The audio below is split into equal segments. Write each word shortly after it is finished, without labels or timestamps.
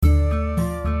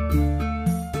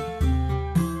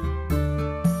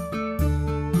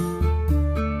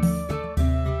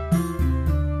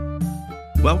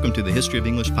Welcome to the History of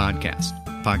English podcast,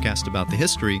 a podcast about the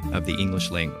history of the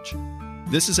English language.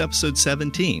 This is episode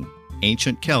 17,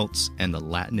 Ancient Celts and the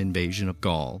Latin Invasion of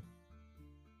Gaul.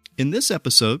 In this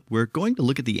episode, we're going to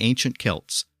look at the ancient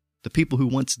Celts, the people who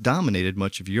once dominated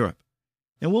much of Europe.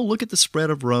 And we'll look at the spread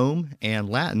of Rome and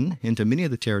Latin into many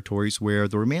of the territories where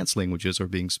the Romance languages are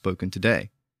being spoken today.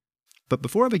 But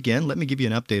before I begin, let me give you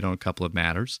an update on a couple of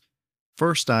matters.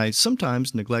 First, I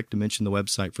sometimes neglect to mention the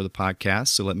website for the podcast,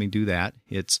 so let me do that.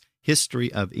 It's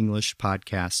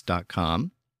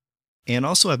historyofenglishpodcast.com. And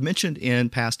also, I've mentioned in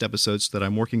past episodes that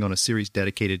I'm working on a series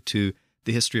dedicated to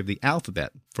the history of the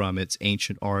alphabet, from its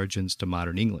ancient origins to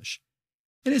modern English.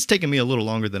 And it's taken me a little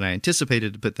longer than I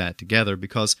anticipated to put that together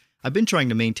because I've been trying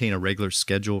to maintain a regular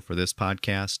schedule for this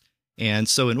podcast. And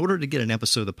so in order to get an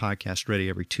episode of the podcast ready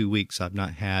every 2 weeks, I've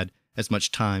not had as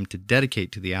much time to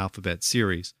dedicate to the alphabet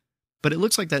series. But it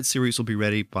looks like that series will be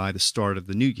ready by the start of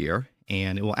the new year,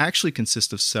 and it will actually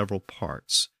consist of several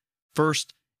parts.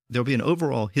 First, there'll be an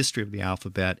overall history of the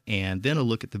alphabet, and then a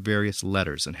look at the various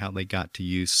letters and how they got to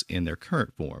use in their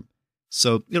current form.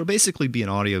 So it'll basically be an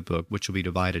audiobook, which will be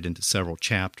divided into several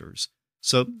chapters.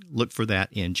 So look for that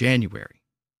in January.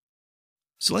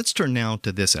 So let's turn now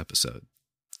to this episode.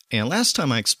 And last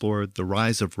time I explored the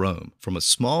rise of Rome from a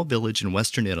small village in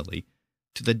western Italy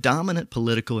to the dominant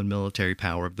political and military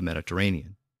power of the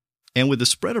Mediterranean. And with the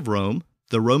spread of Rome,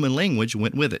 the Roman language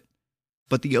went with it.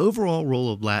 But the overall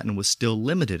role of Latin was still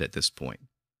limited at this point.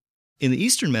 In the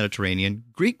eastern Mediterranean,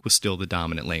 Greek was still the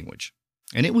dominant language,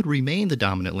 and it would remain the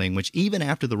dominant language even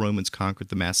after the Romans conquered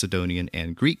the Macedonian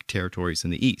and Greek territories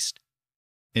in the east.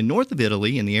 In north of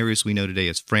Italy, in the areas we know today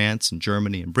as France and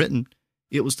Germany and Britain,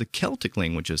 it was the Celtic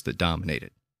languages that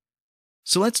dominated.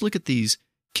 So let's look at these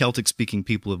Celtic-speaking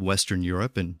people of Western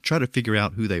Europe and try to figure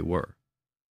out who they were.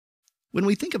 When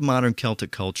we think of modern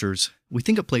Celtic cultures, we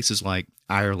think of places like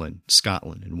Ireland,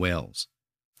 Scotland, and Wales.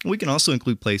 We can also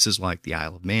include places like the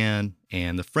Isle of Man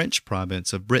and the French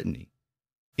province of Brittany.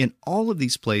 In all of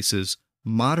these places,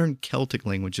 modern Celtic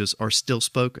languages are still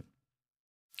spoken.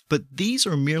 But these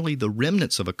are merely the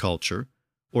remnants of a culture,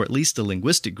 or at least a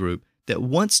linguistic group, that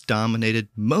once dominated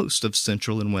most of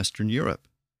Central and Western Europe.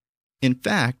 In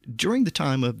fact, during the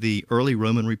time of the early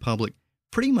Roman Republic,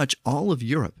 pretty much all of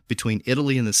Europe, between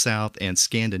Italy in the south and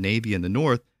Scandinavia in the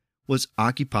north, was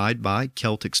occupied by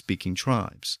Celtic-speaking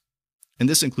tribes. And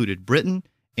this included Britain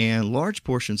and large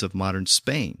portions of modern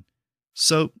Spain.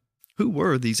 So, who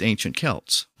were these ancient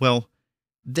Celts? Well,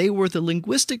 they were the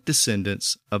linguistic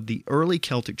descendants of the early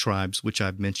Celtic tribes which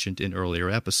I've mentioned in earlier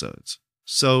episodes.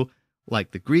 So, like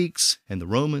the Greeks and the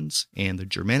Romans and the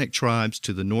Germanic tribes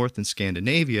to the north in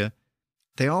Scandinavia,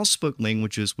 they all spoke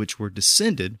languages which were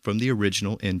descended from the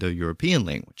original Indo-European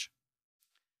language.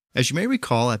 As you may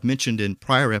recall, I've mentioned in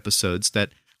prior episodes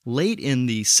that late in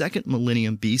the 2nd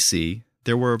millennium BC,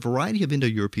 there were a variety of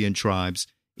Indo-European tribes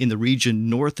in the region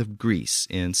north of Greece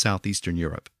in southeastern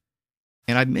Europe.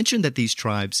 And I've mentioned that these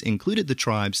tribes included the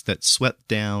tribes that swept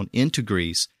down into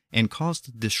Greece and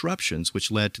caused disruptions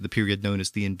which led to the period known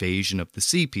as the invasion of the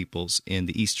Sea Peoples in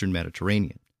the eastern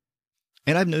Mediterranean.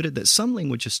 And I've noted that some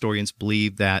language historians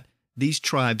believe that these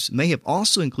tribes may have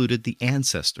also included the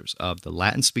ancestors of the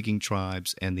Latin-speaking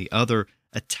tribes and the other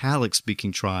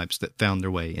Italic-speaking tribes that found their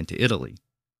way into Italy.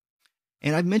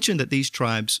 And I've mentioned that these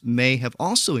tribes may have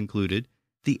also included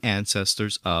the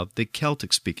ancestors of the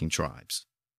Celtic-speaking tribes.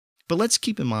 But let's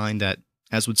keep in mind that,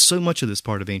 as with so much of this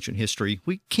part of ancient history,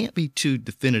 we can't be too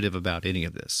definitive about any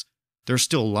of this. There are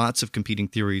still lots of competing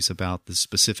theories about the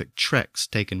specific treks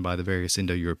taken by the various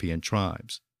Indo-European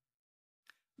tribes.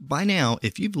 By now,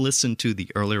 if you've listened to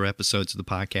the earlier episodes of the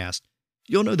podcast,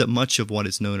 you'll know that much of what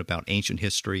is known about ancient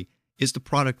history is the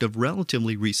product of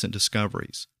relatively recent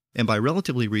discoveries. And by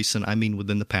relatively recent, I mean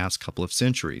within the past couple of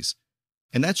centuries.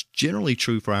 And that's generally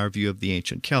true for our view of the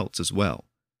ancient Celts as well.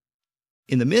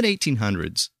 In the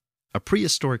mid-1800s, a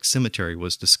prehistoric cemetery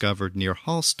was discovered near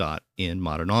Hallstatt in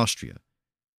modern Austria.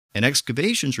 And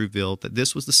excavations revealed that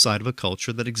this was the site of a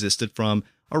culture that existed from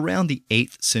around the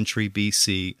 8th century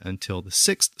BC until the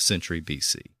 6th century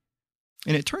BC.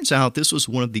 And it turns out this was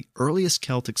one of the earliest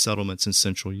Celtic settlements in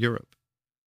Central Europe.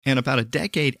 And about a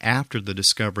decade after the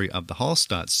discovery of the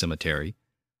Hallstatt cemetery,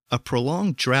 a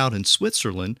prolonged drought in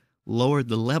Switzerland lowered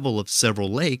the level of several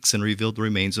lakes and revealed the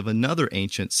remains of another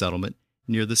ancient settlement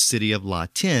near the city of La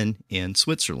Tène in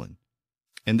Switzerland.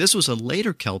 And this was a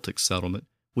later Celtic settlement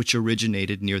which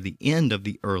originated near the end of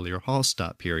the earlier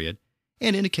Hallstatt period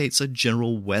and indicates a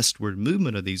general westward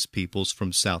movement of these peoples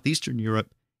from southeastern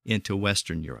Europe into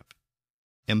Western Europe.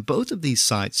 And both of these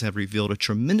sites have revealed a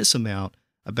tremendous amount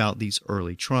about these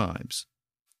early tribes.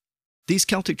 These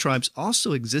Celtic tribes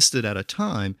also existed at a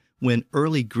time when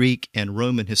early Greek and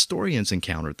Roman historians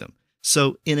encountered them.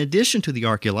 So, in addition to the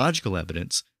archaeological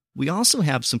evidence, we also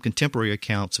have some contemporary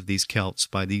accounts of these Celts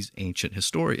by these ancient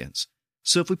historians.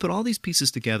 So if we put all these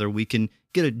pieces together, we can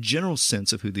get a general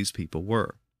sense of who these people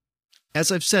were.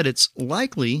 As I've said, it's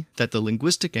likely that the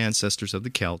linguistic ancestors of the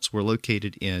Celts were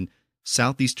located in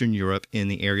southeastern Europe in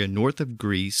the area north of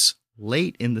Greece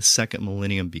late in the 2nd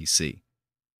millennium BC.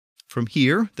 From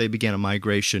here, they began a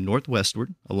migration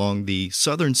northwestward along the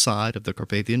southern side of the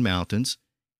Carpathian Mountains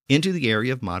into the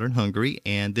area of modern Hungary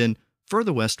and then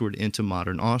further westward into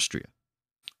modern Austria.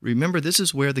 Remember, this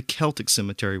is where the Celtic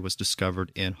cemetery was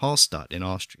discovered in Hallstatt in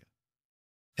Austria.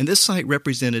 And this site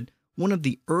represented one of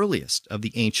the earliest of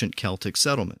the ancient Celtic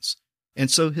settlements. And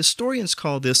so historians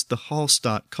call this the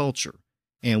Hallstatt culture.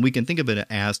 And we can think of it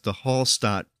as the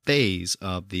Hallstatt phase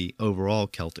of the overall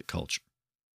Celtic culture.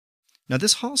 Now,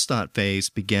 this Hallstatt phase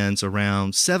begins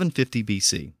around 750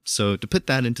 BC. So to put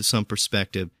that into some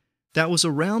perspective, that was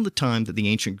around the time that the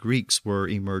ancient Greeks were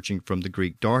emerging from the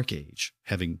Greek Dark Age,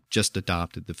 having just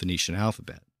adopted the Phoenician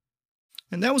alphabet.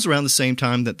 And that was around the same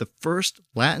time that the first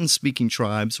Latin-speaking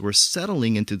tribes were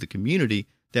settling into the community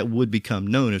that would become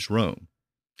known as Rome.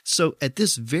 So at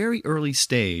this very early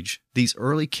stage, these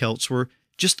early Celts were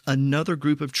just another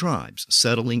group of tribes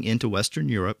settling into Western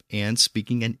Europe and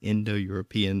speaking an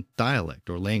Indo-European dialect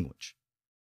or language.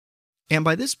 And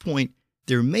by this point,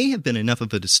 there may have been enough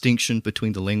of a distinction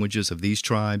between the languages of these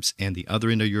tribes and the other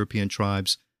Indo-European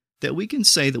tribes that we can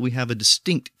say that we have a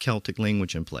distinct Celtic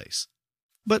language in place.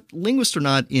 But linguists are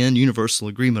not in universal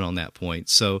agreement on that point,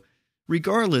 so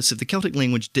regardless, if the Celtic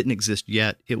language didn't exist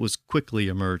yet, it was quickly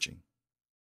emerging.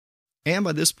 And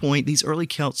by this point, these early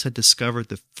Celts had discovered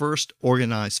the first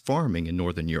organized farming in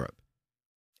northern Europe.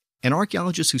 And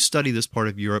archaeologists who study this part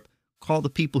of Europe call the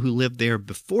people who lived there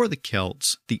before the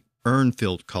Celts the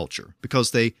urn-filled culture,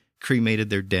 because they cremated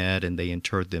their dead and they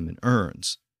interred them in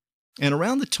urns. And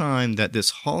around the time that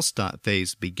this Hallstatt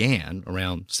phase began,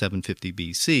 around 750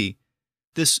 BC,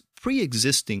 this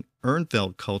pre-existing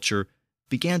urn-filled culture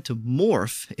began to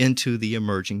morph into the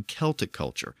emerging Celtic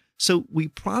culture. So we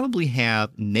probably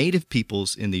have native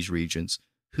peoples in these regions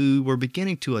who were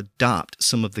beginning to adopt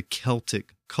some of the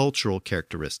Celtic cultural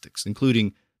characteristics,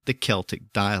 including the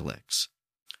Celtic dialects.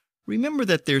 Remember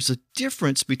that there's a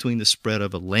difference between the spread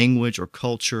of a language or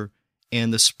culture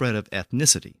and the spread of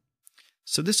ethnicity.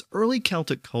 So this early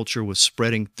Celtic culture was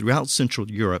spreading throughout Central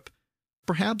Europe,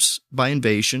 perhaps by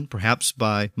invasion, perhaps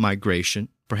by migration,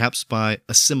 perhaps by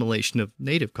assimilation of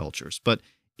native cultures, but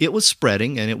it was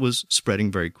spreading, and it was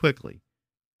spreading very quickly.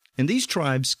 And these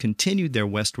tribes continued their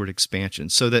westward expansion,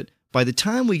 so that by the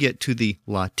time we get to the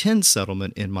Latin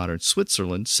settlement in modern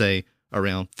Switzerland, say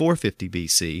around 450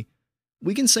 BC,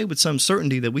 we can say with some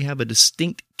certainty that we have a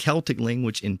distinct Celtic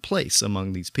language in place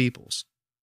among these peoples.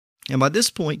 And by this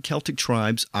point, Celtic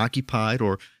tribes occupied,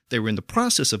 or they were in the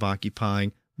process of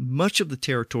occupying, much of the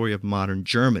territory of modern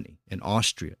Germany and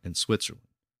Austria and Switzerland.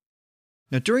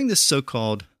 Now, during this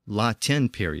so-called Latin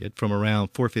period, from around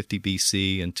 450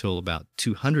 BC until about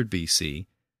 200 BC,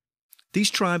 these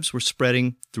tribes were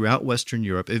spreading throughout Western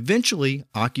Europe, eventually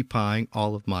occupying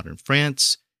all of modern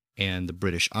France and the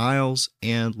British Isles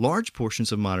and large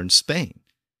portions of modern Spain.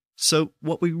 So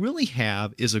what we really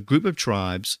have is a group of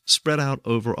tribes spread out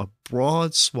over a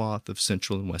broad swath of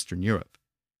Central and Western Europe.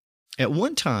 At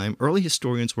one time, early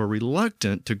historians were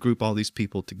reluctant to group all these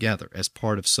people together as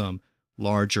part of some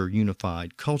larger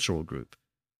unified cultural group.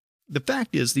 The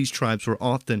fact is, these tribes were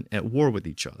often at war with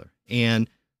each other, and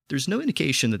there's no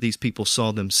indication that these people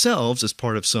saw themselves as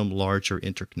part of some larger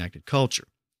interconnected culture.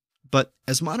 But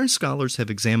as modern scholars have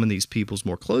examined these peoples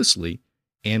more closely,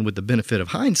 and with the benefit of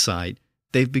hindsight,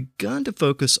 they've begun to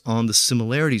focus on the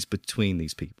similarities between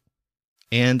these people.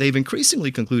 And they've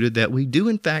increasingly concluded that we do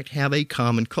in fact have a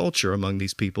common culture among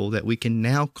these people that we can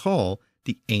now call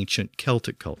the ancient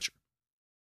Celtic culture.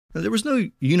 Now, there was no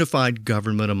unified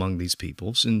government among these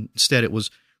peoples. Instead, it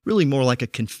was really more like a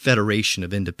confederation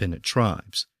of independent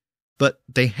tribes. But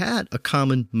they had a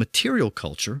common material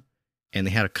culture, and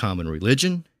they had a common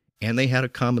religion, and they had a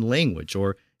common language,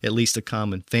 or at least a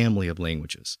common family of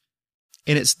languages.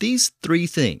 And it's these three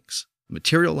things,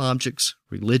 material objects,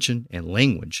 religion, and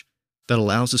language, that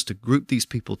allows us to group these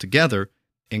people together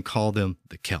and call them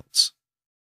the Celts.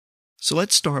 So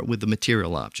let's start with the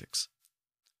material objects.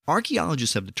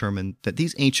 Archaeologists have determined that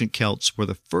these ancient Celts were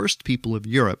the first people of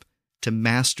Europe to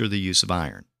master the use of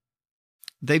iron.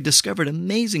 They've discovered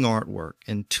amazing artwork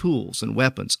and tools and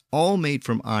weapons, all made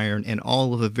from iron and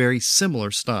all of a very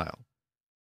similar style.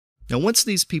 Now, once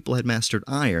these people had mastered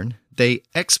iron, they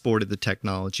exported the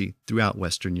technology throughout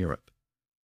Western Europe.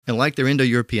 And like their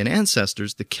Indo-European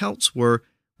ancestors, the Celts were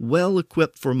well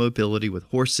equipped for mobility with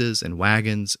horses and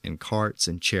wagons and carts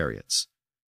and chariots.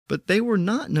 But they were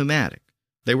not nomadic.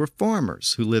 They were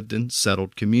farmers who lived in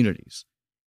settled communities.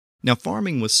 Now,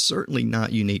 farming was certainly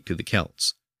not unique to the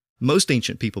Celts. Most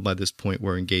ancient people by this point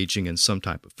were engaging in some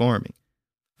type of farming.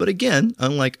 But again,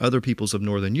 unlike other peoples of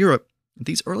northern Europe,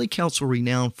 these early Celts were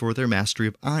renowned for their mastery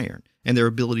of iron and their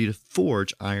ability to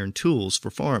forge iron tools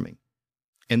for farming.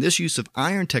 And this use of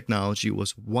iron technology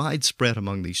was widespread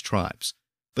among these tribes,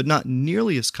 but not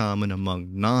nearly as common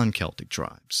among non-Celtic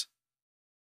tribes.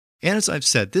 And as I've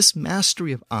said, this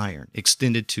mastery of iron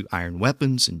extended to iron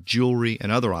weapons and jewelry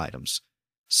and other items.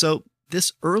 So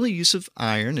this early use of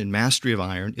iron and mastery of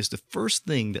iron is the first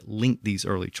thing that linked these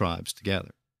early tribes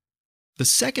together. The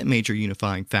second major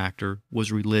unifying factor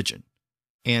was religion,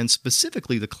 and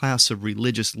specifically the class of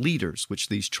religious leaders which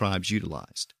these tribes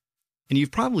utilized. And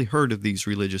you've probably heard of these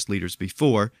religious leaders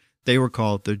before. They were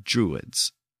called the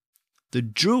Druids. The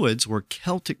Druids were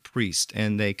Celtic priests,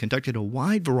 and they conducted a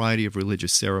wide variety of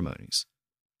religious ceremonies.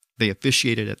 They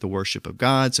officiated at the worship of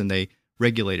gods, and they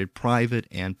regulated private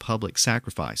and public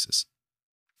sacrifices.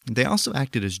 They also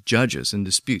acted as judges in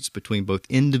disputes between both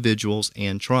individuals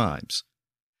and tribes.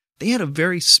 They had a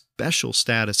very special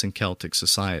status in Celtic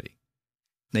society.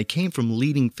 They came from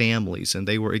leading families, and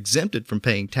they were exempted from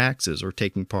paying taxes or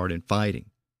taking part in fighting.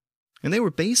 And they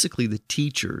were basically the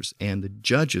teachers and the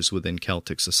judges within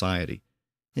Celtic society.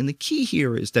 And the key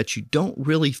here is that you don't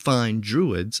really find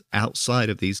Druids outside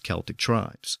of these Celtic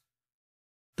tribes.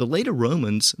 The later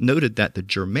Romans noted that the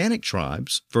Germanic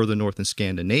tribes, further north in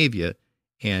Scandinavia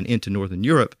and into northern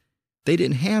Europe, they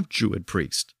didn't have Druid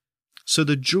priests. So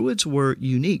the Druids were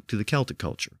unique to the Celtic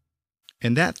culture.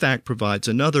 And that fact provides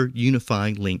another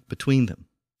unifying link between them.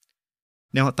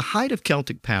 Now, at the height of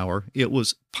Celtic power, it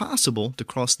was possible to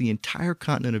cross the entire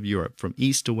continent of Europe from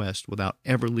east to west without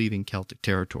ever leaving Celtic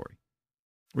territory.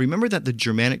 Remember that the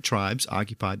Germanic tribes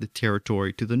occupied the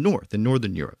territory to the north in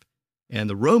northern Europe, and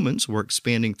the Romans were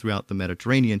expanding throughout the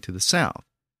Mediterranean to the south.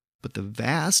 But the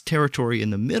vast territory in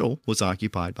the middle was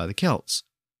occupied by the Celts.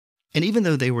 And even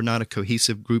though they were not a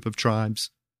cohesive group of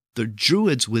tribes, the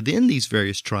Druids within these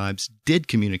various tribes did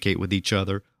communicate with each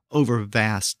other over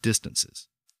vast distances.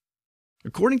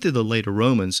 According to the later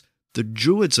Romans, the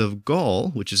Druids of Gaul,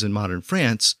 which is in modern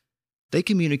France, they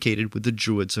communicated with the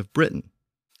Druids of Britain.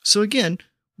 So again,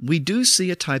 we do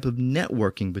see a type of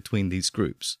networking between these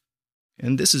groups.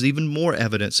 And this is even more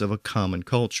evidence of a common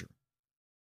culture.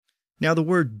 Now, the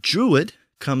word Druid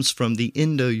comes from the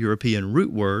Indo-European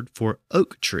root word for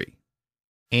oak tree.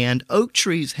 And oak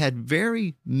trees had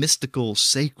very mystical,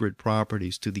 sacred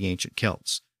properties to the ancient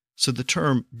Celts. So the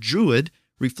term Druid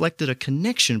reflected a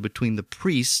connection between the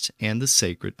priests and the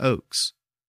sacred oaks.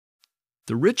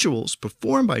 The rituals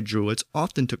performed by Druids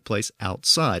often took place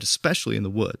outside, especially in the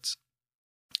woods.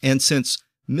 And since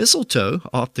mistletoe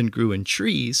often grew in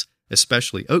trees,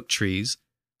 especially oak trees,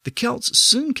 the Celts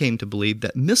soon came to believe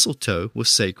that mistletoe was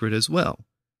sacred as well.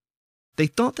 They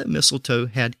thought that mistletoe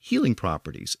had healing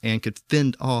properties and could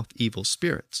fend off evil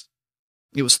spirits.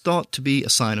 It was thought to be a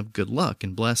sign of good luck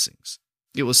and blessings.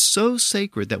 It was so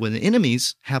sacred that when the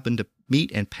enemies happened to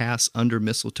meet and pass under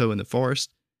mistletoe in the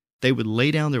forest, they would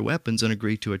lay down their weapons and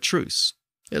agree to a truce,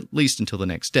 at least until the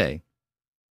next day.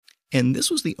 And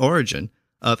this was the origin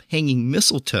of hanging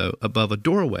mistletoe above a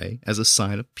doorway as a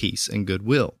sign of peace and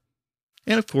goodwill.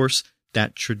 And of course,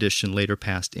 that tradition later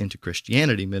passed into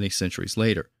Christianity many centuries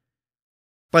later.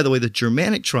 By the way, the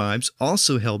Germanic tribes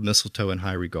also held mistletoe in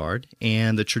high regard,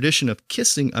 and the tradition of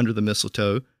kissing under the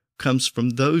mistletoe comes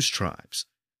from those tribes.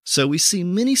 So we see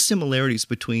many similarities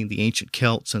between the ancient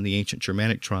Celts and the ancient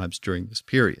Germanic tribes during this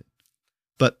period.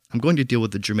 But I'm going to deal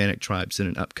with the Germanic tribes in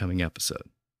an upcoming episode.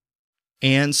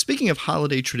 And speaking of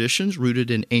holiday traditions rooted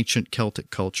in ancient Celtic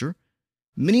culture,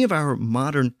 many of our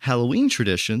modern Halloween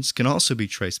traditions can also be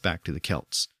traced back to the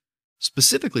Celts,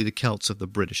 specifically the Celts of the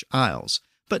British Isles.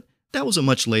 But that was a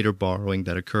much later borrowing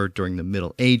that occurred during the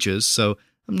Middle Ages, so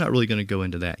I'm not really going to go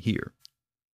into that here.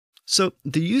 So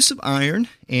the use of iron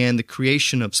and the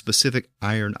creation of specific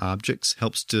iron objects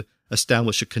helps to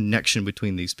establish a connection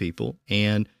between these people,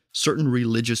 and certain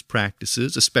religious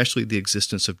practices, especially the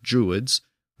existence of Druids,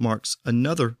 marks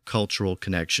another cultural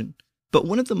connection. But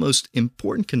one of the most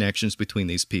important connections between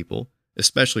these people,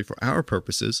 especially for our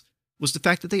purposes, was the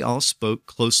fact that they all spoke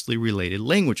closely related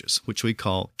languages, which we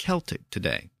call Celtic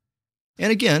today.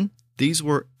 And again, these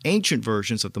were ancient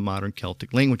versions of the modern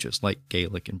Celtic languages like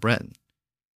Gaelic and Breton.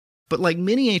 But like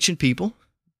many ancient people,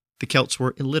 the Celts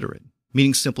were illiterate,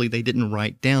 meaning simply they didn't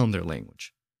write down their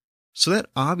language. So that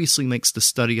obviously makes the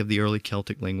study of the early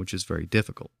Celtic languages very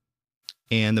difficult.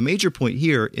 And the major point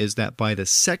here is that by the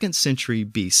 2nd century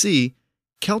BC,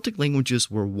 Celtic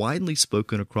languages were widely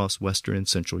spoken across Western and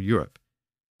Central Europe.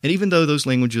 And even though those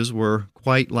languages were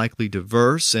quite likely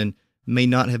diverse and may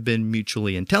not have been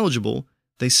mutually intelligible,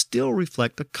 they still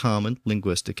reflect a common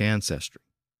linguistic ancestry.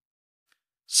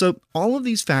 So all of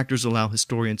these factors allow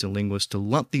historians and linguists to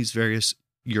lump these various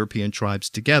European tribes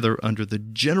together under the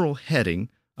general heading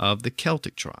of the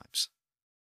Celtic tribes.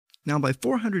 Now, by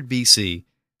 400 BC,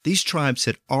 these tribes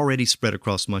had already spread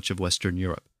across much of Western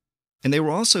Europe, and they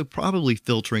were also probably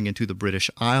filtering into the British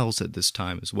Isles at this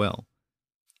time as well.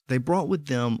 They brought with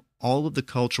them all of the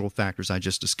cultural factors I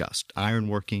just discussed: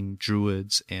 ironworking,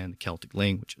 Druids, and Celtic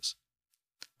languages.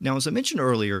 Now, as I mentioned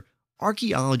earlier,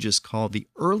 archaeologists call the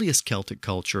earliest Celtic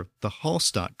culture the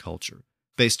Hallstatt culture,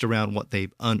 based around what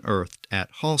they've unearthed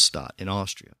at Hallstatt in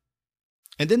Austria.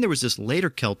 And then there was this later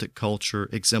Celtic culture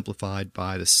exemplified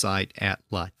by the site at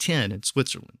La Tène in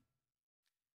Switzerland.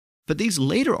 But these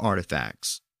later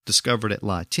artifacts, discovered at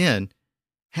La Tène,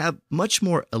 have much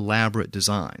more elaborate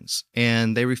designs,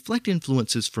 and they reflect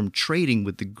influences from trading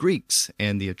with the Greeks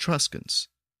and the Etruscans.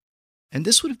 And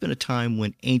this would have been a time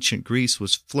when ancient Greece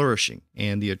was flourishing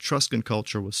and the Etruscan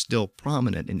culture was still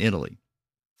prominent in Italy.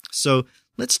 So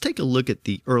let's take a look at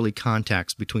the early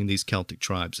contacts between these Celtic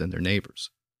tribes and their neighbors.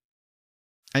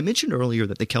 I mentioned earlier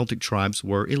that the Celtic tribes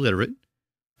were illiterate,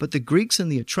 but the Greeks and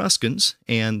the Etruscans,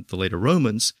 and the later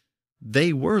Romans,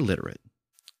 they were literate.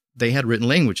 They had written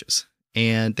languages,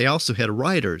 and they also had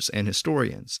writers and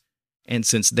historians. And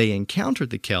since they encountered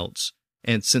the Celts,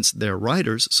 and since their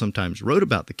writers sometimes wrote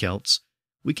about the Celts,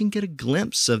 we can get a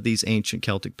glimpse of these ancient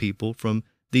Celtic people from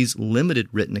these limited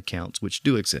written accounts which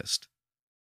do exist.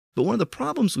 But one of the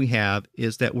problems we have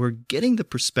is that we're getting the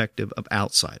perspective of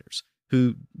outsiders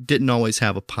who didn't always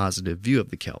have a positive view of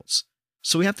the Celts.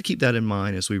 So we have to keep that in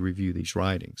mind as we review these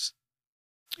writings.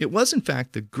 It was, in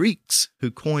fact, the Greeks who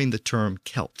coined the term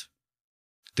Celt.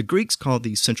 The Greeks called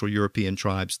these Central European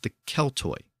tribes the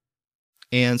Keltoi.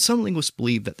 And some linguists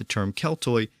believe that the term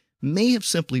Keltoi may have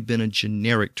simply been a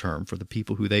generic term for the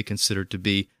people who they considered to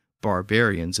be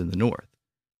barbarians in the north.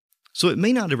 So it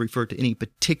may not have referred to any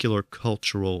particular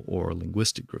cultural or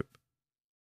linguistic group.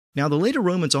 Now, the later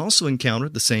Romans also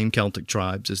encountered the same Celtic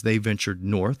tribes as they ventured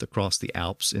north across the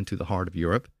Alps into the heart of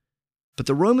Europe. But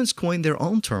the Romans coined their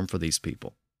own term for these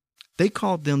people. They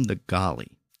called them the Galli.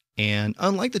 And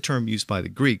unlike the term used by the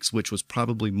Greeks, which was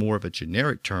probably more of a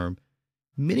generic term,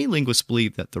 many linguists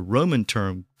believe that the Roman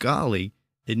term Galli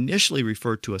initially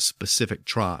referred to a specific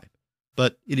tribe,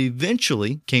 but it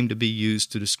eventually came to be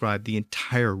used to describe the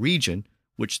entire region,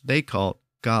 which they called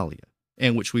Gallia,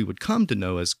 and which we would come to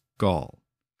know as Gaul.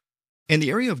 And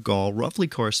the area of Gaul roughly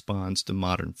corresponds to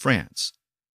modern France.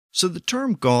 So the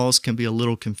term Gauls can be a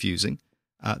little confusing.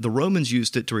 The Romans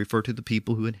used it to refer to the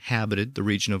people who inhabited the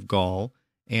region of Gaul,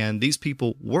 and these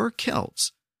people were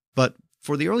Celts, but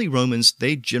for the early Romans,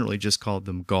 they generally just called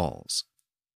them Gauls.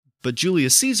 But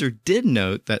Julius Caesar did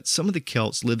note that some of the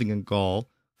Celts living in Gaul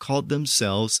called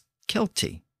themselves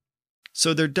Celti.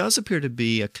 So there does appear to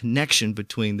be a connection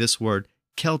between this word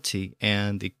Celti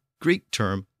and the Greek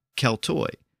term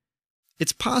Keltoi.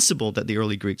 It's possible that the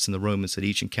early Greeks and the Romans had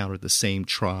each encountered the same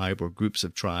tribe or groups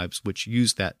of tribes which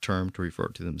used that term to refer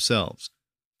to themselves.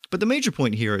 But the major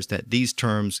point here is that these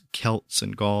terms, Celts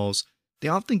and Gauls, they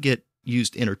often get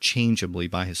used interchangeably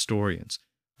by historians.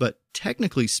 But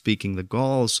technically speaking, the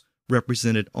Gauls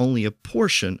represented only a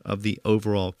portion of the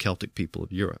overall Celtic people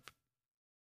of Europe.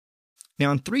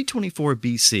 Now, in 324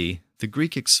 BC, the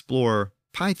Greek explorer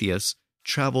Pytheas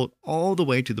traveled all the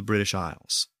way to the British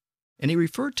Isles, and he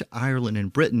referred to Ireland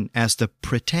and Britain as the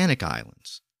Britannic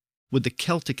Islands, with the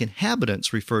Celtic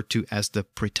inhabitants referred to as the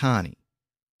Britanni.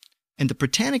 And the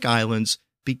Britannic Islands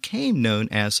became known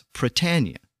as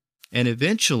Britannia, and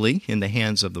eventually, in the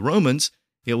hands of the Romans,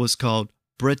 it was called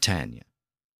Britannia.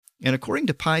 And according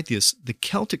to Pytheas, the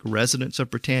Celtic residents of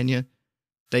Britannia,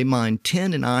 they mined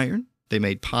tin and iron, they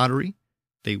made pottery,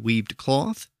 they weaved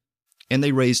cloth, and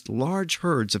they raised large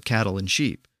herds of cattle and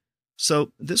sheep.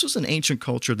 So this was an ancient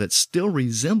culture that still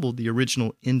resembled the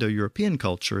original Indo-European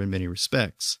culture in many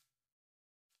respects.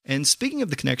 And speaking of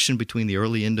the connection between the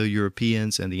early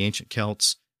Indo-Europeans and the ancient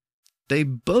Celts, they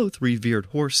both revered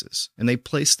horses, and they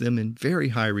placed them in very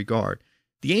high regard.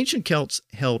 The ancient Celts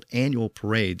held annual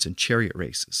parades and chariot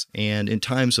races, and in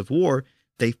times of war,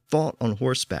 they fought on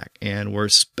horseback and were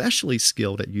especially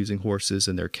skilled at using horses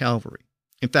in their cavalry.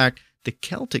 In fact, the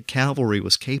Celtic cavalry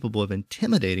was capable of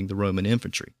intimidating the Roman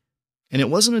infantry. And it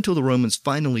wasn't until the Romans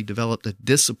finally developed a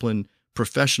disciplined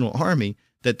professional army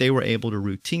that they were able to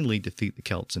routinely defeat the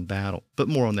Celts in battle, but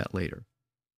more on that later.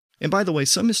 And by the way,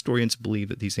 some historians believe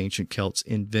that these ancient Celts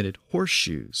invented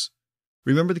horseshoes.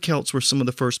 Remember, the Celts were some of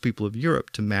the first people of Europe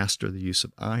to master the use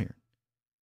of iron.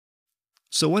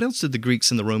 So what else did the Greeks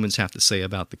and the Romans have to say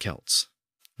about the Celts?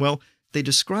 Well, they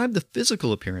described the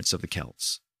physical appearance of the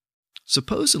Celts.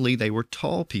 Supposedly, they were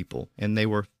tall people and they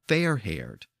were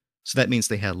fair-haired, so that means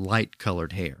they had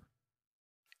light-colored hair.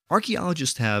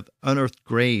 Archaeologists have unearthed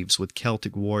graves with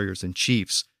Celtic warriors and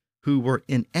chiefs who were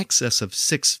in excess of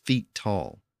 6 feet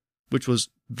tall, which was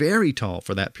very tall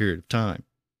for that period of time.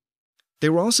 They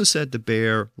were also said to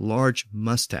bear large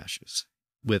mustaches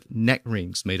with neck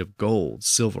rings made of gold,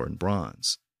 silver, and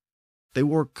bronze. They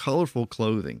wore colorful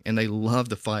clothing, and they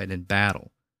loved to fight in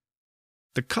battle.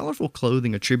 The colorful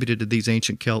clothing attributed to these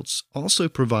ancient Celts also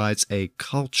provides a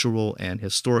cultural and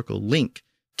historical link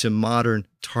to modern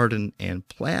tartan and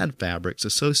plaid fabrics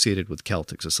associated with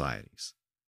Celtic societies.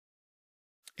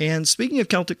 And speaking of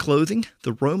Celtic clothing,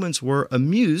 the Romans were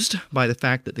amused by the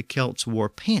fact that the Celts wore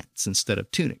pants instead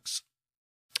of tunics.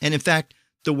 And in fact,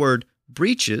 the word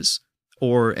breeches,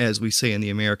 or as we say in the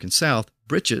American South,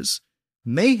 breeches,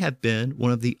 may have been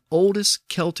one of the oldest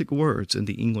Celtic words in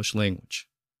the English language.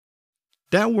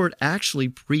 That word actually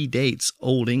predates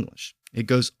Old English. It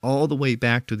goes all the way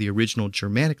back to the original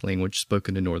Germanic language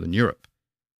spoken in Northern Europe.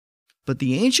 But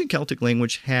the ancient Celtic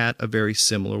language had a very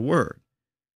similar word.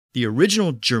 The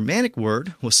original Germanic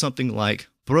word was something like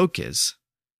brokes,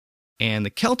 and the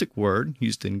Celtic word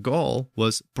used in Gaul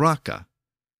was bracca.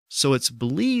 So it's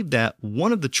believed that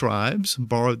one of the tribes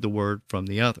borrowed the word from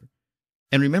the other.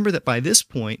 And remember that by this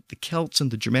point, the Celts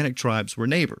and the Germanic tribes were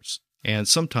neighbors, and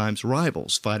sometimes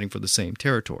rivals fighting for the same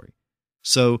territory.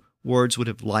 So words would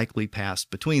have likely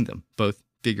passed between them, both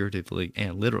figuratively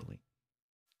and literally.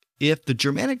 If the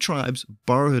Germanic tribes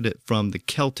borrowed it from the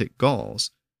Celtic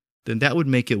Gauls, then that would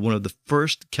make it one of the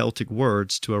first Celtic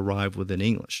words to arrive within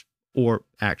English, or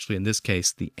actually in this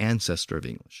case, the ancestor of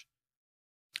English.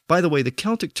 By the way, the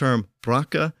Celtic term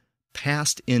bracca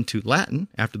passed into Latin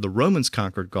after the Romans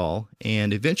conquered Gaul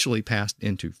and eventually passed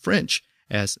into French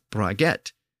as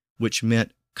braguette, which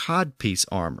meant codpiece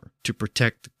armor to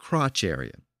protect the crotch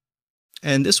area.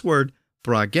 And this word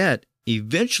braguette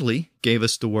eventually gave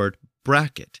us the word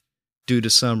bracket due to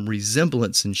some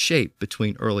resemblance in shape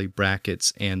between early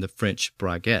brackets and the French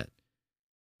braguette.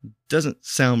 Doesn't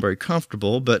sound very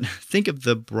comfortable, but think of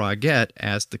the braguette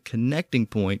as the connecting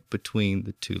point between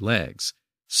the two legs.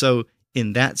 So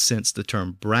in that sense, the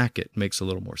term bracket makes a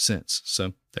little more sense.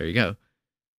 So there you go.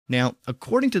 Now,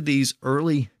 according to these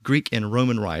early Greek and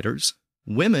Roman writers,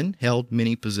 women held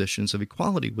many positions of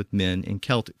equality with men in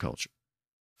Celtic culture.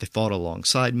 They fought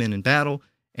alongside men in battle,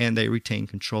 and they retained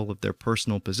control of their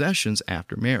personal possessions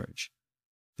after marriage.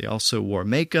 They also wore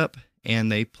makeup,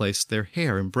 and they placed their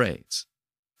hair in braids.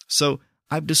 So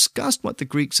I've discussed what the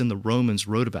Greeks and the Romans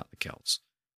wrote about the Celts,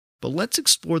 but let's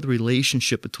explore the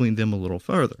relationship between them a little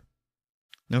further.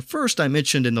 Now, first, I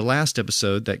mentioned in the last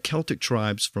episode that Celtic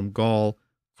tribes from Gaul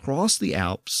crossed the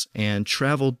Alps and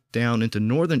traveled down into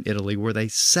northern Italy, where they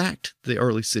sacked the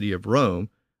early city of Rome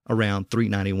around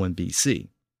 391 BC.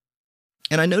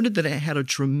 And I noted that it had a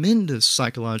tremendous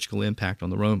psychological impact on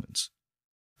the Romans.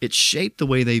 It shaped the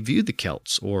way they viewed the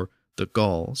Celts, or the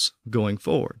Gauls, going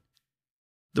forward.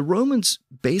 The Romans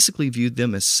basically viewed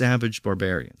them as savage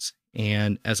barbarians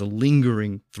and as a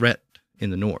lingering threat in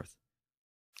the north.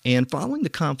 And following the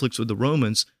conflicts with the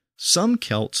Romans, some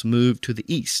Celts moved to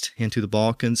the east into the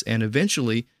Balkans and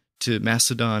eventually to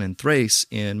Macedon and Thrace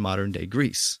in modern-day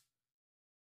Greece.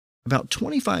 About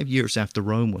 25 years after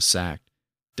Rome was sacked,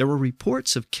 there were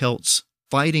reports of Celts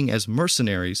fighting as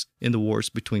mercenaries in the wars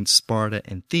between Sparta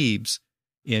and Thebes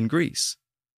in Greece.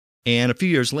 And a few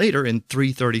years later, in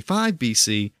 335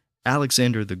 BC,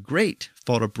 Alexander the Great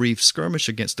fought a brief skirmish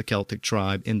against the Celtic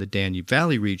tribe in the Danube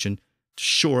Valley region to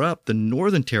shore up the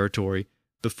northern territory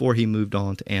before he moved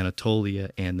on to Anatolia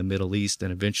and the Middle East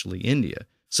and eventually India.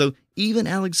 So even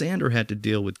Alexander had to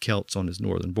deal with Celts on his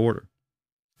northern border.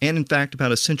 And in fact,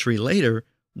 about a century later,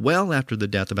 well after the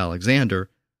death of Alexander,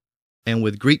 and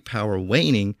with Greek power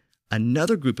waning,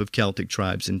 another group of Celtic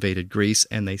tribes invaded Greece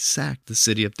and they sacked the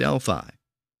city of Delphi.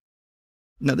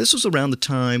 Now, this was around the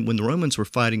time when the Romans were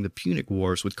fighting the Punic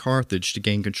Wars with Carthage to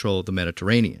gain control of the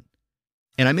Mediterranean.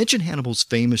 And I mentioned Hannibal's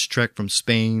famous trek from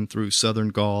Spain through southern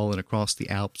Gaul and across the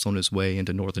Alps on his way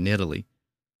into northern Italy.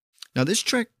 Now, this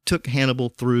trek took Hannibal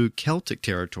through Celtic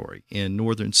territory in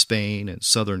northern Spain and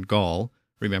southern Gaul.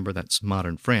 Remember, that's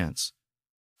modern France.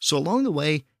 So along the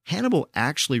way, Hannibal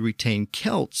actually retained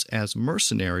Celts as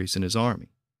mercenaries in his army.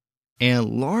 And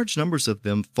large numbers of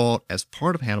them fought as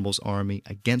part of Hannibal's army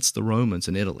against the Romans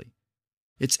in Italy.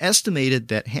 It's estimated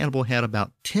that Hannibal had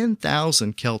about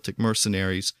 10,000 Celtic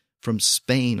mercenaries from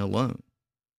Spain alone.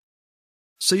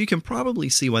 So you can probably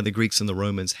see why the Greeks and the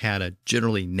Romans had a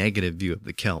generally negative view of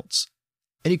the Celts.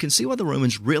 And you can see why the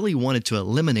Romans really wanted to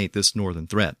eliminate this northern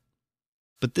threat.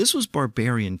 But this was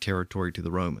barbarian territory to the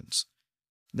Romans.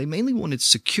 They mainly wanted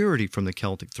security from the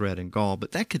Celtic threat in Gaul,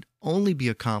 but that could only be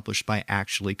accomplished by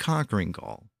actually conquering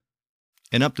Gaul.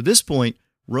 And up to this point,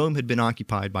 Rome had been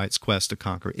occupied by its quest to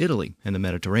conquer Italy and the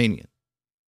Mediterranean.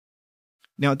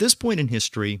 Now, at this point in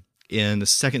history, in the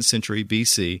 2nd century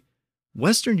BC,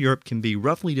 Western Europe can be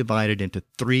roughly divided into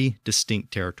 3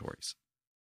 distinct territories.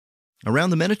 Around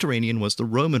the Mediterranean was the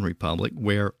Roman Republic,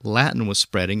 where Latin was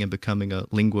spreading and becoming a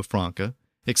lingua franca,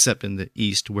 except in the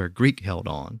east where Greek held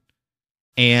on.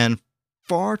 And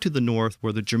far to the north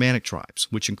were the Germanic tribes,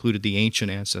 which included the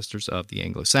ancient ancestors of the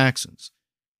Anglo-Saxons.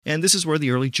 And this is where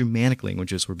the early Germanic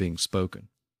languages were being spoken.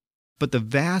 But the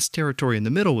vast territory in the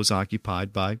middle was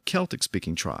occupied by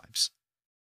Celtic-speaking tribes.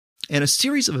 And a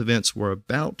series of events were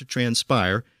about to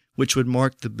transpire, which would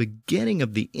mark the beginning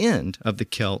of the end of the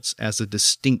Celts as a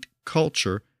distinct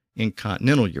culture in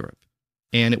continental Europe.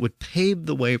 And it would pave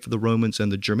the way for the Romans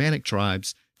and the Germanic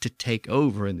tribes to take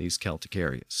over in these Celtic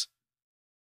areas.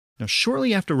 Now,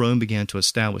 shortly after Rome began to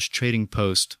establish trading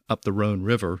posts up the Rhone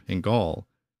River in Gaul,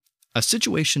 a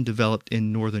situation developed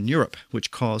in northern Europe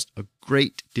which caused a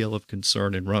great deal of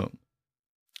concern in Rome.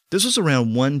 This was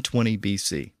around 120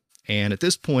 BC, and at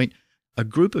this point, a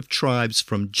group of tribes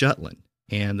from Jutland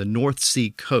and the North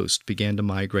Sea coast began to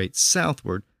migrate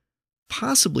southward,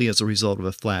 possibly as a result of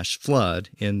a flash flood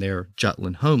in their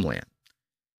Jutland homeland.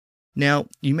 Now,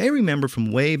 you may remember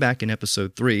from way back in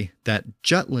episode 3 that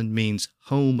Jutland means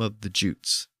home of the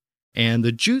Jutes. And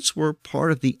the Jutes were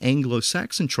part of the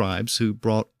Anglo-Saxon tribes who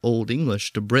brought Old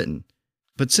English to Britain.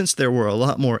 But since there were a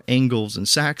lot more Angles and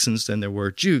Saxons than there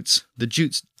were Jutes, the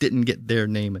Jutes didn't get their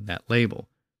name in that label.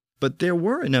 But there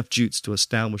were enough Jutes to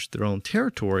establish their own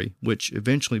territory, which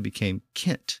eventually became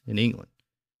Kent in England.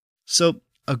 So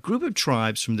a group of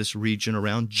tribes from this region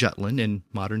around Jutland in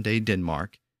modern-day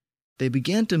Denmark, they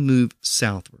began to move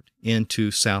southward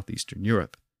into southeastern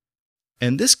Europe.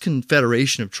 And this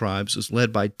confederation of tribes was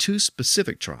led by 2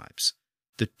 specific tribes,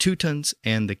 the Teutons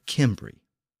and the Cimbri.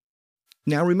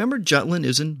 Now remember, Jutland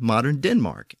is in modern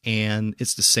Denmark, and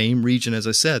it's the same region, as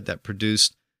I said, that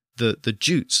produced the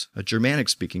Jutes, a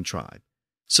Germanic-speaking tribe.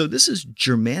 So this is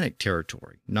Germanic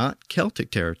territory, not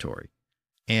Celtic territory.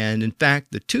 And in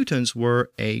fact, the Teutons were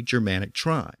a Germanic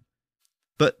tribe.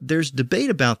 But there's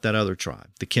debate about that other tribe,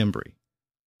 the Cimbri.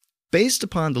 Based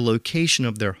upon the location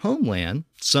of their homeland,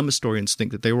 some historians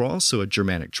think that they were also a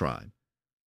Germanic tribe.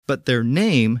 But their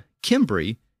name,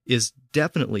 Cimbri, is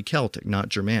definitely Celtic, not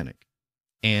Germanic.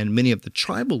 And many of the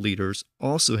tribal leaders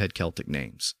also had Celtic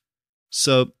names.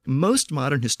 So most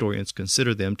modern historians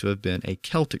consider them to have been a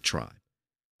Celtic tribe.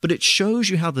 But it shows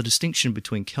you how the distinction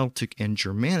between Celtic and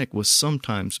Germanic was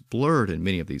sometimes blurred in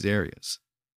many of these areas.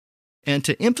 And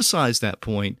to emphasize that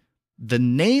point, the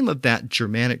name of that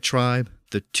Germanic tribe,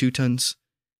 the Teutons,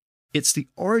 it's the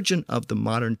origin of the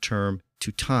modern term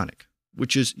Teutonic,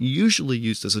 which is usually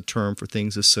used as a term for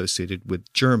things associated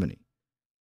with Germany.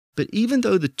 But even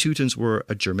though the Teutons were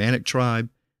a Germanic tribe,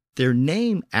 their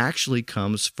name actually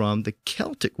comes from the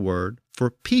Celtic word for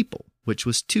people, which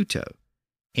was Teuto.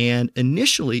 And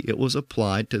initially it was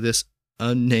applied to this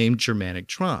unnamed Germanic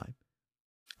tribe.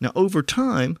 Now, over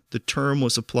time, the term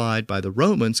was applied by the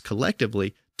Romans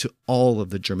collectively to all of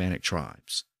the Germanic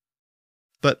tribes.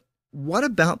 But what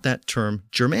about that term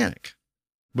Germanic?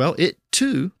 Well, it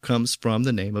too comes from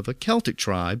the name of a Celtic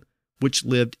tribe which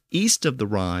lived east of the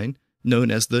Rhine, known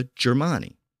as the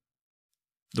Germani.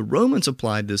 The Romans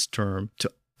applied this term to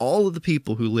all of the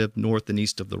people who lived north and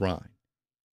east of the Rhine.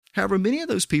 However, many of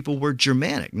those people were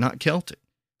Germanic, not Celtic,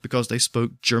 because they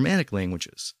spoke Germanic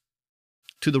languages.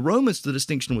 To the Romans, the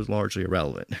distinction was largely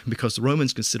irrelevant, because the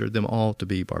Romans considered them all to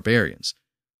be barbarians.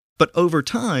 But over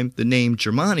time, the name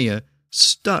Germania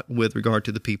stuck with regard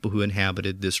to the people who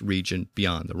inhabited this region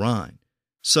beyond the Rhine.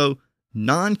 So,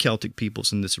 non-Celtic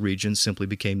peoples in this region simply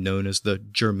became known as the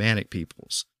Germanic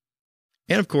peoples.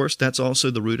 And of course, that's also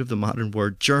the root of the modern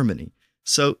word Germany.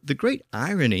 So the great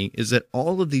irony is that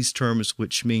all of these terms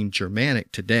which mean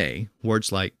Germanic today,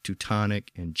 words like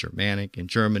Teutonic and Germanic and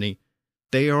Germany,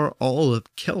 they are all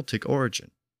of Celtic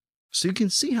origin. So you can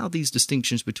see how these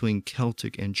distinctions between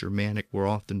Celtic and Germanic were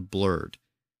often blurred,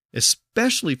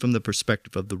 especially from the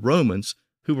perspective of the Romans,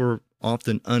 who were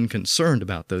often unconcerned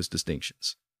about those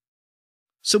distinctions.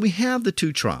 So we have the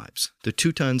 2 tribes, the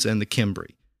Teutons and the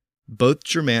Cimbri, both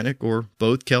Germanic or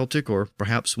both Celtic or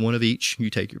perhaps one of each, you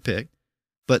take your pick,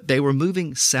 but they were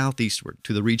moving southeastward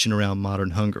to the region around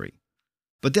modern Hungary.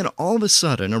 But then all of a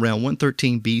sudden, around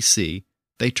 113 BC,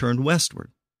 they turned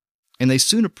westward. and they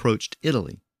soon approached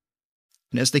Italy.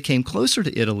 And as they came closer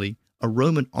to Italy, a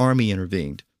Roman army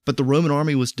intervened, but the Roman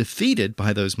army was defeated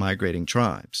by those migrating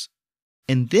tribes.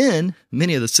 And then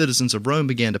many of the citizens of Rome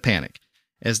began to panic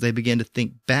as they began to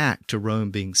think back to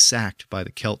Rome being sacked by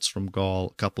the Celts from Gaul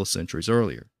a couple of centuries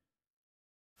earlier.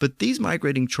 But these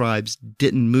migrating tribes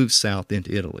didn't move south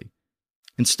into Italy.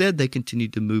 Instead, they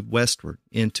continued to move westward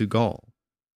into Gaul.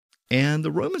 And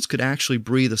the Romans could actually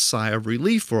breathe a sigh of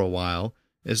relief for a while,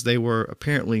 as they were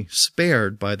apparently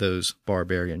spared by those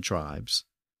barbarian tribes.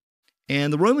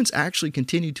 And the Romans actually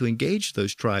continued to engage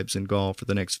those tribes in Gaul for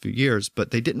the next few years, but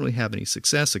they didn't really have any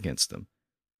success against them.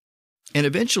 And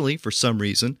eventually, for some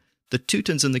reason, the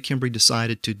Teutons and the Cimbri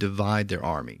decided to divide their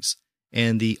armies,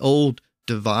 and the old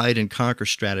divide and conquer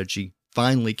strategy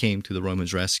finally came to the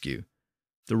Romans' rescue.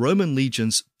 The Roman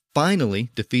legions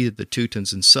finally defeated the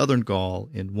Teutons in southern Gaul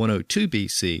in 102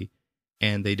 BC,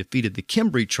 and they defeated the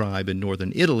Cimbri tribe in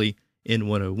northern Italy in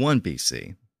 101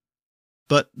 BC.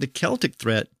 But the Celtic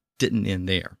threat didn't end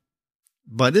there.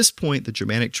 By this point, the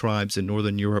Germanic tribes in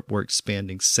northern Europe were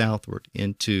expanding southward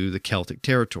into the Celtic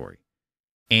territory.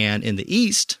 And in the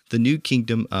east, the new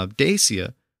kingdom of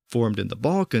Dacia, formed in the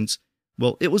Balkans,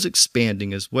 well, it was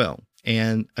expanding as well.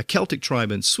 And a Celtic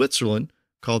tribe in Switzerland,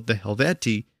 called the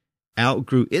Helvetii,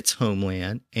 outgrew its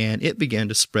homeland, and it began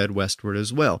to spread westward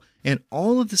as well. And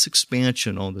all of this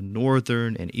expansion on the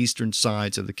northern and eastern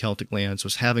sides of the Celtic lands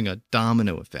was having a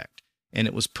domino effect, and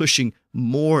it was pushing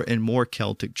more and more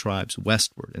Celtic tribes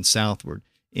westward and southward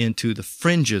into the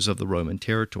fringes of the Roman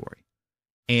territory.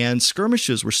 And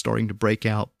skirmishes were starting to break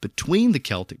out between the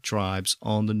Celtic tribes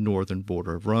on the northern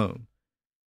border of Rome.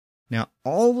 Now,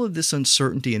 all of this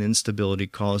uncertainty and instability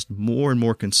caused more and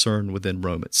more concern within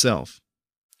Rome itself.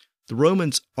 The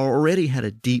Romans already had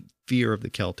a deep fear of the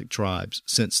Celtic tribes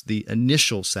since the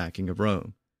initial sacking of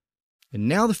Rome. And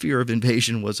now the fear of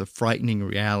invasion was a frightening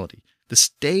reality. The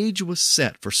stage was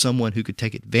set for someone who could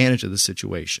take advantage of the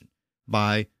situation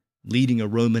by leading a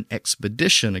Roman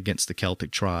expedition against the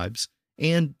Celtic tribes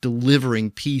and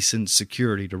delivering peace and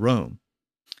security to Rome.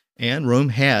 And Rome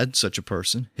had such a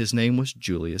person. His name was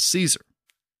Julius Caesar.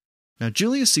 Now,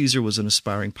 Julius Caesar was an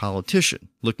aspiring politician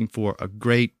looking for a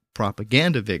great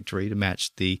propaganda victory to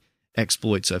match the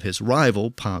exploits of his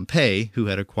rival, Pompey, who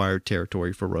had acquired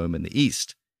territory for Rome in the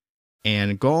east.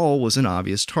 And Gaul was an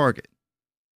obvious target.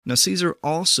 Now, Caesar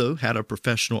also had a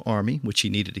professional army, which he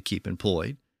needed to keep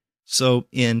employed. So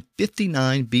in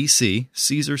 59 BC,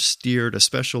 Caesar steered a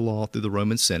special law through the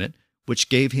Roman Senate, which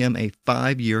gave him a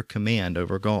 5-year command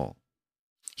over Gaul.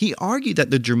 He argued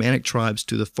that the Germanic tribes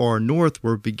to the far north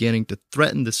were beginning to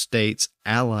threaten the states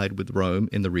allied with Rome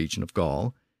in the region of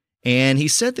Gaul, and he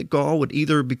said that Gaul would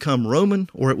either become Roman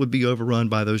or it would be overrun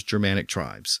by those Germanic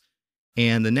tribes.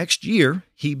 And the next year,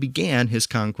 he began his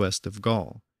conquest of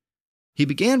Gaul. He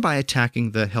began by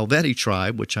attacking the Helvetii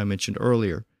tribe, which I mentioned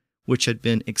earlier, which had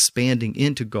been expanding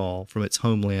into Gaul from its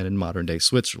homeland in modern-day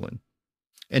Switzerland.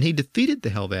 And he defeated the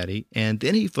Helvetii, and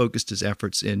then he focused his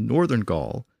efforts in northern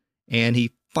Gaul, and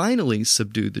he finally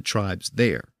subdued the tribes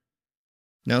there.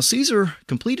 Now, Caesar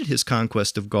completed his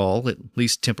conquest of Gaul, at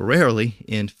least temporarily,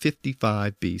 in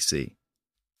 55 BC.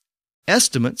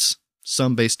 Estimates,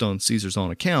 some based on Caesar's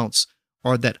own accounts,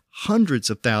 are that hundreds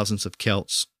of thousands of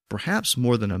Celts, perhaps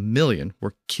more than 1 million,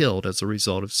 were killed as a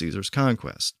result of Caesar's